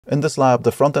In this lab,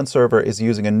 the front-end server is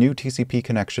using a new TCP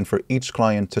connection for each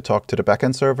client to talk to the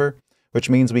back-end server, which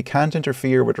means we can't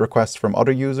interfere with requests from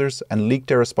other users and leak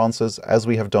their responses as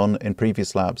we have done in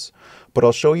previous labs. But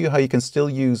I'll show you how you can still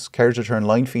use carriage return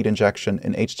line feed injection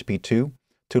in HTTP2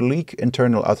 to leak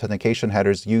internal authentication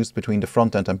headers used between the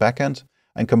front-end and back-end,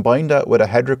 and combine that with a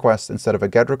head request instead of a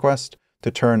GET request to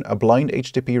turn a blind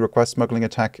HTTP request smuggling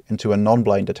attack into a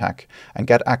non-blind attack and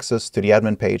get access to the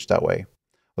admin page that way.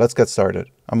 Let's get started.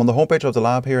 I'm on the homepage of the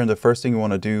lab here, and the first thing we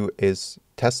want to do is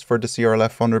test for the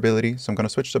CRLF vulnerability. So I'm going to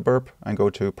switch to burp and go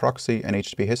to proxy and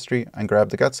HTTP history and grab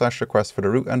the get/request for the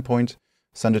root endpoint,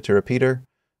 send it to repeater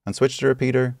and switch to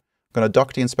repeater. I'm going to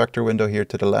dock the inspector window here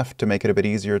to the left to make it a bit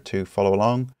easier to follow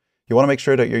along. You want to make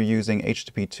sure that you're using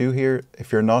HTTP2 here.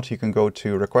 If you're not, you can go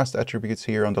to request attributes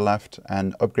here on the left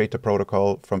and upgrade the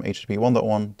protocol from HTTP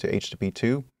 1.1 to HTTP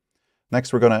 2.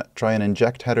 Next, we're going to try and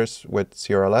inject headers with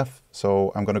CRLF.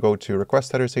 So I'm going to go to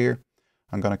request headers here.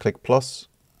 I'm going to click plus,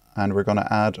 and we're going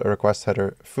to add a request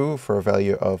header foo for a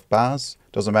value of baz.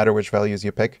 Doesn't matter which values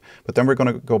you pick, but then we're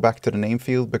going to go back to the name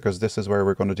field because this is where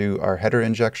we're going to do our header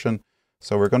injection.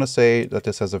 So we're going to say that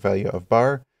this has a value of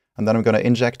bar, and then I'm going to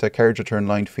inject a carriage return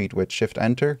line feed with shift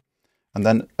enter, and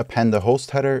then append the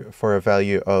host header for a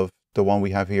value of the one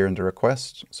we have here in the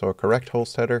request. So a correct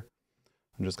host header.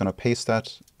 I'm just going to paste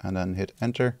that and then hit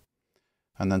enter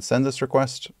and then send this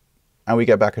request, and we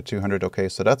get back at 200. Okay,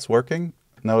 so that's working.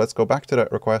 Now let's go back to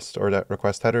that request or that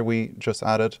request header we just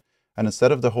added. And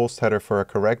instead of the host header for a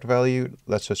correct value,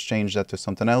 let's just change that to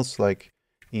something else like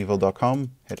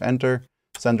evil.com, hit enter,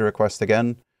 send the request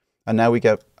again. And now we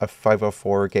get a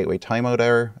 504 gateway timeout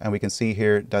error. And we can see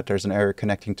here that there's an error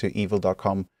connecting to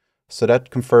evil.com. So that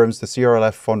confirms the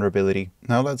CRLF vulnerability.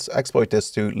 Now let's exploit this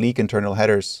to leak internal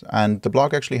headers. And the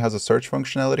blog actually has a search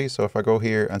functionality. So if I go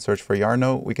here and search for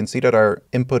Yarno, we can see that our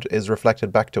input is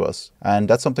reflected back to us. And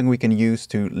that's something we can use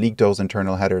to leak those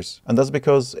internal headers. And that's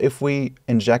because if we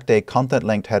inject a content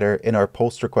linked header in our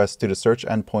post request to the search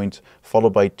endpoint,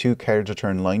 followed by 2 carriage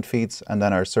return line feeds, and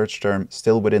then our search term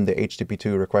still within the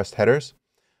HTTP2 request headers,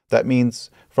 that means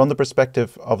from the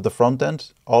perspective of the front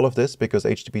end, all of this, because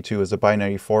HTTP2 is a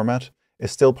binary format,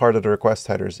 is still part of the request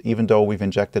headers, even though we've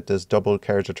injected this double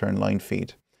carriage return line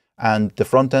feed. And the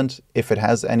front end, if it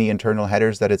has any internal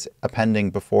headers that it's appending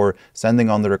before sending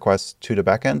on the request to the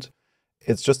backend,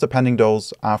 it's just appending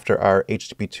those after our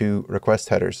HTTP2 request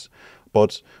headers.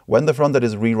 But when the front end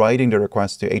is rewriting the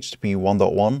request to HTTP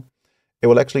 1.1, it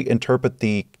will actually interpret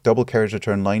the double carriage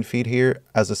return line feed here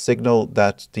as a signal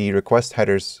that the request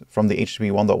headers from the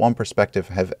HTTP 1.1 perspective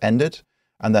have ended.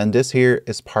 And then this here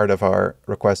is part of our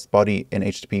request body in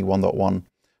HTTP 1.1.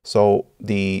 So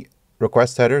the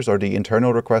request headers or the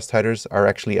internal request headers are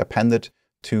actually appended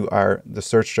to the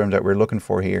search term that we're looking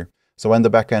for here. So when the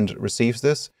backend receives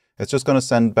this, it's just going to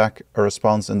send back a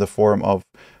response in the form of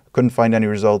couldn't find any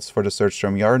results for the search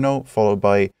term Yarno, followed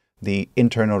by the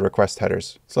internal request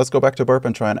headers. So let's go back to burp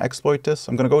and try and exploit this.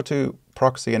 I'm going to go to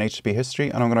proxy and HTTP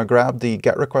history, and I'm going to grab the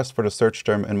GET request for the search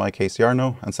term, in my case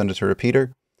Yarno, and send it to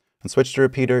repeater and switch to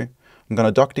repeater. I'm going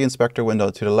to dock the inspector window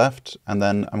to the left, and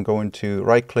then I'm going to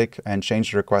right click and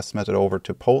change the request method over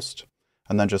to post,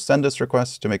 and then just send this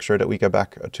request to make sure that we get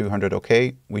back at 200.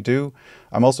 Okay, we do.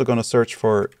 I'm also going to search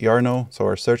for Yarno, so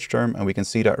our search term, and we can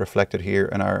see that reflected here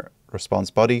in our response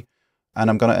body. And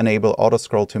I'm going to enable auto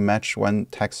scroll to match when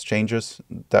text changes.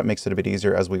 That makes it a bit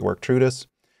easier as we work through this.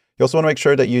 You also want to make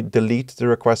sure that you delete the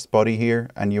request body here,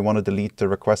 and you want to delete the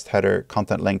request header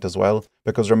content length as well,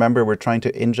 because remember, we're trying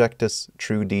to inject this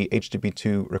through the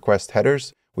HTTP2 request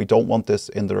headers. We don't want this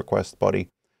in the request body.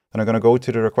 Then I'm going to go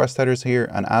to the request headers here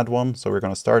and add one. So we're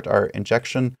going to start our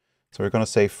injection. So we're going to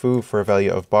say foo for a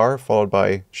value of bar, followed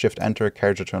by shift enter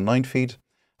carriage return line feed.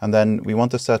 And then we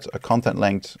want to set a content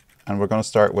length, and we're going to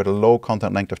start with a low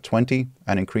content length of 20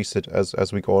 and increase it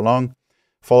as we go along,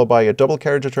 followed by a double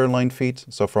carriage return line feed.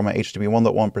 So from a HTTP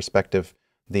 1.1 perspective,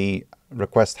 the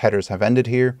request headers have ended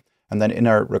here. And then in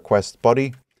our request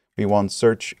body, we want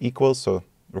search equals, so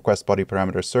request body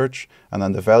parameter search, and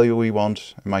then the value we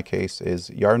want, in my case, is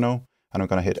Yarno. And I'm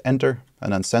going to hit enter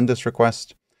and then send this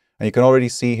request. And you can already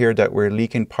see here that we're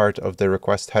leaking part of the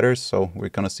request headers. So we're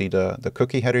going to see the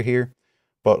cookie header here.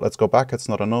 But let's go back, it's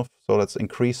not enough. So let's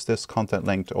increase this content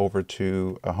length over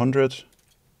to 100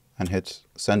 and hit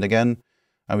send again.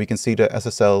 And we can see the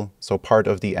SSL, so part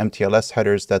of the MTLS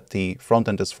headers that the front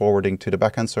end is forwarding to the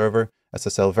backend server,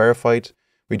 SSL verified.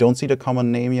 We don't see the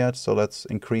common name yet, so let's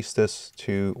increase this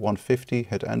to 150,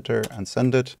 hit enter and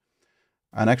send it.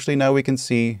 And actually now we can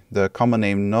see the common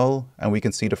name null, and we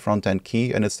can see the front end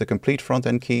key, and it's the complete front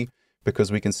end key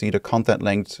because we can see the content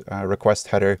length request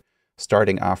header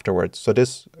starting afterwards. So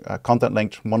this content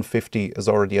length 150 is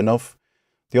already enough.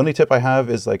 The only tip I have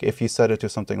is like if you set it to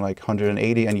something like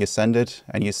 180 and you send it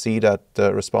and you see that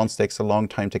the response takes a long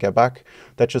time to get back,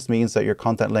 that just means that your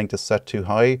content length is set too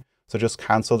high. So just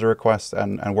cancel the request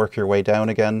and work your way down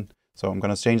again. So I'm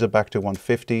going to change it back to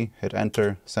 150, hit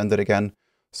enter, send it again.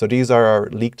 So these are our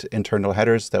leaked internal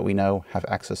headers that we now have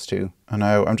access to. And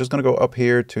now I'm just going to go up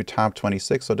here to tab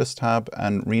 26, so this tab,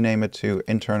 and rename it to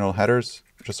internal headers,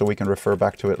 just so we can refer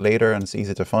back to it later and it's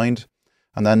easy to find.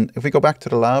 And then if we go back to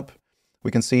the lab,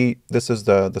 we can see this is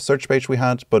the search page we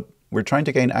had, but we're trying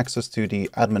to gain access to the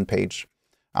admin page.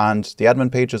 And the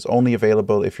admin page is only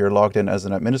available if you're logged in as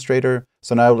an administrator.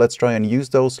 So now let's try and use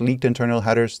those leaked internal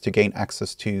headers to gain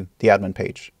access to the admin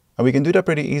page. And we can do that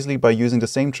pretty easily by using the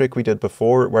same trick we did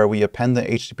before, where we append the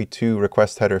HTTP2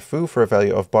 request header foo for a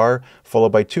value of bar,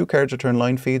 followed by 2 carriage return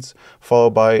line feeds,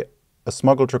 followed by a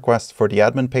smuggled request for the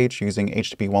admin page using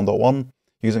HTTP 1.1,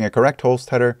 using a correct host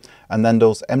header, and then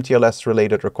those MTLS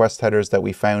related request headers that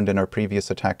we found in our previous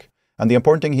attack. And the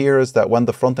important thing here is that when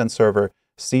the front-end server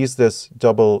sees this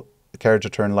double carriage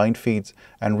return line feeds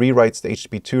and rewrites the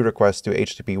HTTP2 request to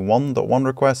HTTP 1.1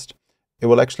 request, it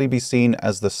will actually be seen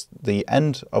as the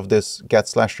end of this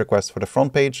get/ request for the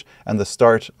front page and the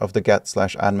start of the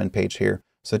get/admin page here.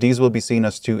 So these will be seen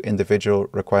as 2 individual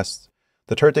requests.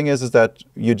 The third thing is that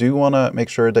you do want to make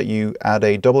sure that you add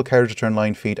a double carriage return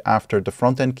line feed after the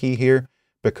front end key here,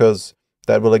 because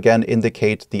that will again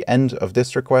indicate the end of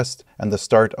this request and the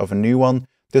start of a new one.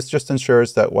 This just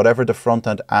ensures that whatever the front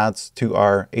end adds to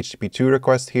our HTTP2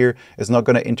 request here is not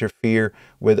going to interfere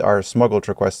with our smuggled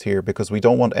request here, because we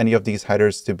don't want any of these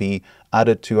headers to be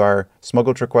added to our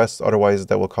smuggled request, otherwise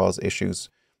that will cause issues.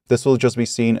 This will just be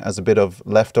seen as a bit of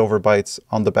leftover bytes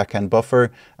on the backend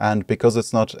buffer, and because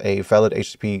it's not a valid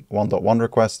HTTP 1.1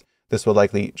 request, this will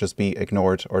likely just be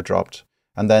ignored or dropped.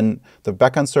 And then the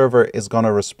backend server is going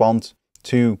to respond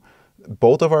to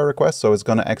both of our requests, so it's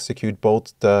going to execute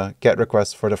both the GET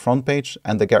request for the front page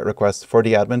and the GET request for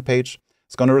the admin page.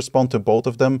 It's going to respond to both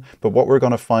of them, but what we're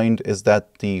going to find is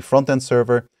that the front-end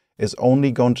server is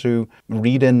only going to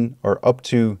read in or up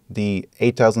to the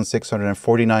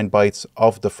 8,649 bytes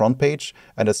of the front page,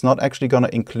 and it's not actually going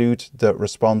to include the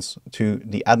response to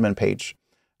the admin page.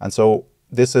 And so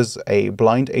this is a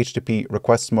blind HTTP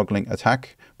request smuggling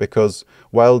attack, because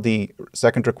while the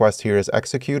second request here is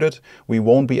executed, we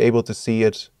won't be able to see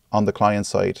it on the client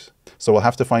side. So we'll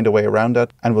have to find a way around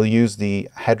that, and we'll use the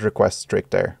head request trick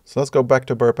there. So let's go back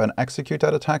to burp and execute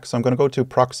that attack. So I'm going to go to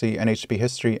proxy and HTTP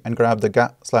history and grab the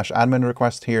get/admin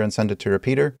request here and send it to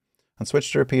repeater and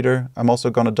switch to repeater. I'm also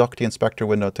going to duck the inspector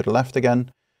window to the left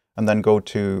again and then go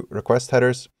to request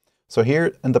headers. So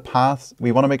here in the path,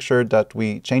 we want to make sure that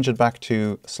we change it back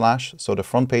to /, so the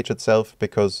front page itself,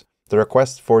 because the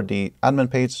request for the admin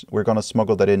page, we're going to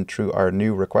smuggle that in through our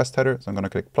new request header. So I'm going to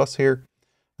click plus here,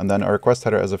 and then our request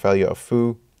header has a value of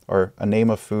foo, or a name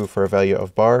of foo for a value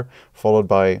of bar, followed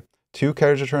by 2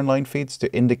 carriage return line feeds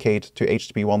to indicate to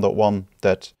HTTP 1.1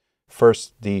 that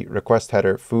first the request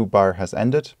header foo bar has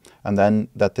ended, and then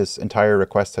that this entire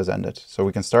request has ended. So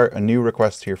we can start a new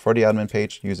request here for the admin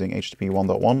page using HTTP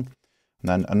 1.1. And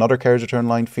then another carriage return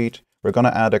line feed. We're going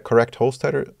to add a correct host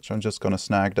header. So I'm just going to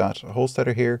snag that host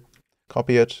header here,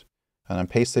 copy it, and then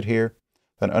paste it here.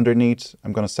 Then underneath,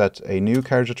 I'm going to set a new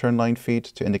carriage return line feed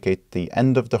to indicate the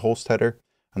end of the host header.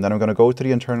 And then I'm going to go to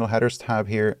the internal headers tab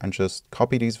here and just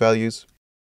copy these values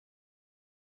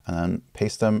and then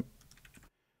paste them.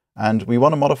 And we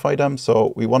want to modify them.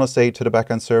 So we want to say to the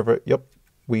backend server, yep,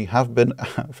 we have been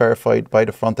verified by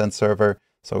the front end server.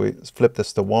 So we flip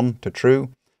this to 1 to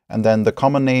true. And then the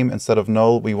common name, instead of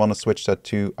null, we want to switch that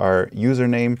to our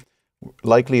username.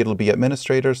 Likely it'll be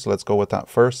administrator, so let's go with that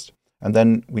first. And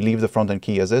then we leave the front-end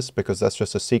key as is, because that's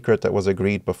just a secret that was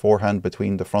agreed beforehand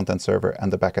between the front-end server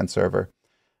and the back-end server.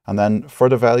 And then for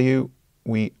the value,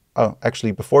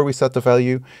 before we set the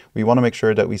value, we want to make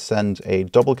sure that we send a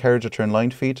double carriage return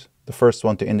line feed, the first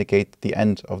one to indicate the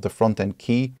end of the front-end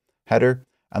key header,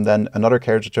 and then another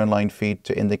carriage return line feed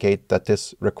to indicate that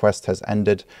this request has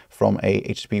ended from a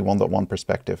HTTP 1.1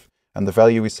 perspective. And the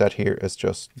value we set here is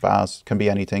just Baz, can be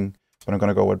anything, but I'm going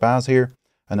to go with Baz here,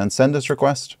 and then send this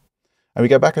request. And we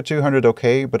get back at 200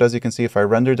 OK, but as you can see, if I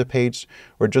render the page,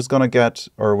 we're just going to get,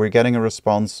 or we're getting a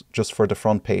response just for the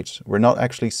front page. We're not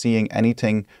actually seeing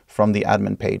anything from the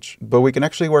admin page. But we can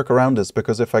actually work around this,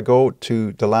 because if I go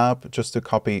to the lab just to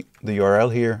copy the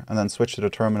URL here and then switch to the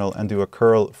terminal and do a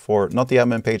curl for not the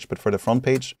admin page, but for the front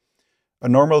page, a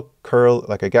normal curl,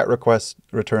 like a GET request,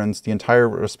 returns the entire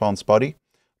response body.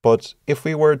 But if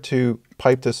we were to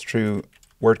pipe this through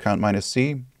word count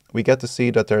 -c, we get to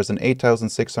see that there's an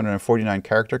 8,649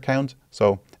 character count,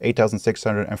 so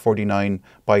 8,649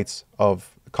 bytes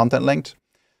of content length.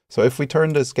 So if we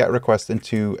turn this GET request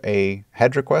into a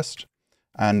head request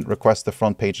and request the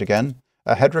front page again,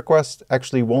 a head request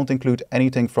actually won't include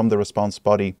anything from the response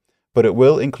body, but it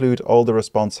will include all the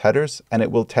response headers, and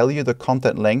it will tell you the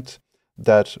content length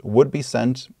that would be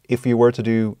sent if you were to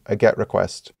do a GET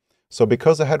request. So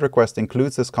because a head request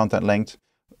includes this content length,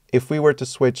 if we were to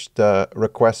switch the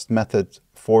request method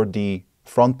for the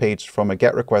front page from a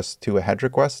GET request to a head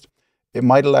request, it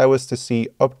might allow us to see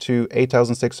up to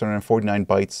 8,649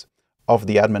 bytes of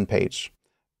the admin page.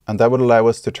 And that would allow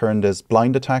us to turn this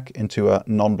blind attack into a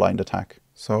non-blind attack.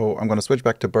 So I'm going to switch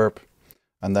back to burp.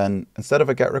 And then instead of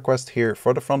a GET request here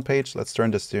for the front page, let's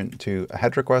turn this into a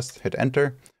head request, hit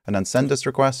enter, and then send this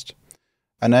request.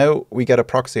 And now we get a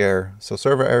proxy error. So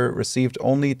server error received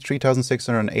only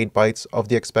 3,608 bytes of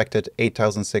the expected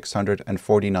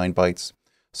 8,649 bytes.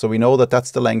 So we know that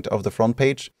that's the length of the front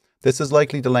page. This is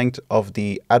likely the length of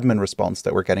the admin response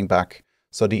that we're getting back.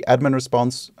 So the admin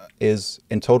response is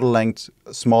in total length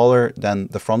smaller than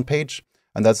the front page,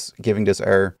 and that's giving this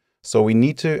error. So we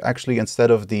need to actually,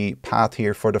 instead of the path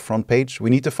here for the front page,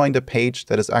 we need to find a page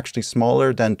that is actually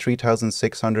smaller than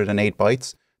 3,608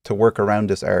 bytes to work around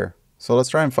this error. So let's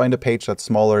try and find a page that's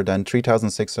smaller than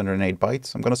 3,608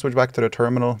 bytes. I'm going to switch back to the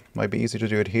terminal. Might be easy to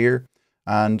do it here.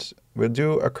 And we'll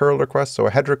do a curl request, so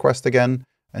a head request again.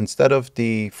 Instead of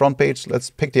the front page, let's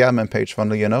pick the admin page,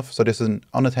 funnily enough. So this is an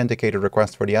unauthenticated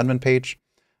request for the admin page.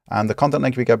 And the content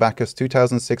length we get back is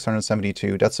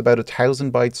 2,672. That's about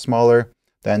 1,000 bytes smaller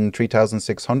than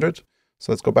 3,600.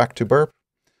 So let's go back to burp.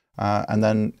 And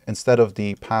then instead of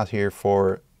the path here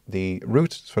for the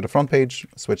root for the front page,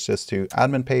 switch this to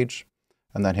admin page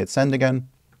and then hit send again.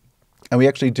 And we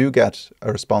actually do get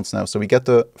a response now. So we get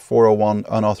the 401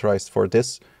 unauthorized for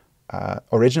this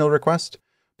original request.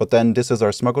 But then this is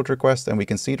our smuggled request and we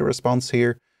can see the response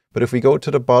here. But if we go to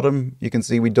the bottom, you can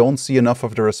see we don't see enough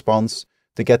of the response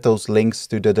to get those links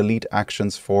to the delete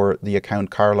actions for the account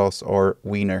Carlos or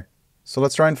Wiener. So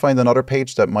let's try and find another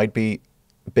page that might be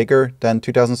bigger than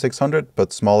 2,600,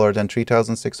 but smaller than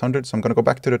 3,600. So I'm going to go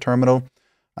back to the terminal.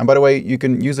 And by the way, you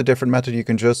can use a different method. You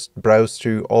can just browse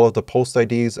through all of the post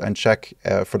IDs and check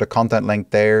for the content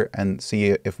length there and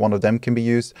see if one of them can be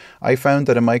used. I found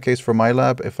that in my case for my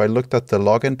lab, if I looked at the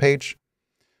login page,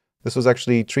 this was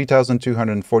actually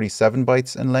 3,247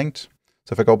 bytes in length.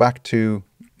 So if I go back to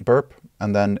burp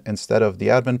and then instead of the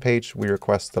admin page, we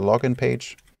request the login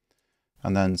page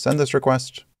and then send this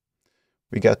request,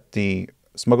 we get the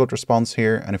smuggled response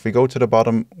here, and if we go to the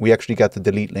bottom, we actually get the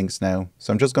delete links now.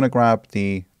 So I'm just going to grab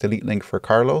the delete link for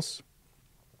Carlos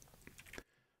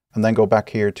and then go back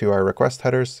here to our request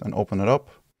headers and open it up.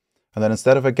 And then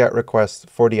instead of a GET request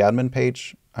for the admin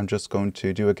page, I'm just going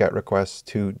to do a GET request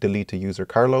to delete the user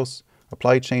Carlos,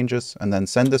 apply changes, and then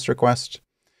send this request.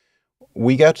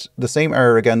 We get the same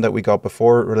error again that we got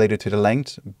before related to the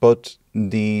length, but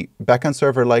the backend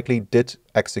server likely did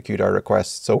execute our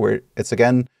request. So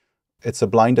it's a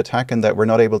blind attack in that we're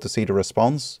not able to see the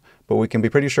response, but we can be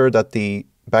pretty sure that the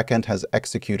backend has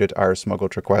executed our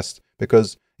smuggled request,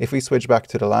 because if we switch back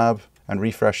to the lab and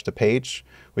refresh the page,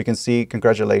 we can see,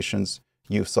 congratulations,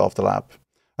 you've solved the lab.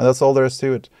 And that's all there is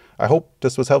to it. I hope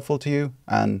this was helpful to you,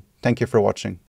 and thank you for watching.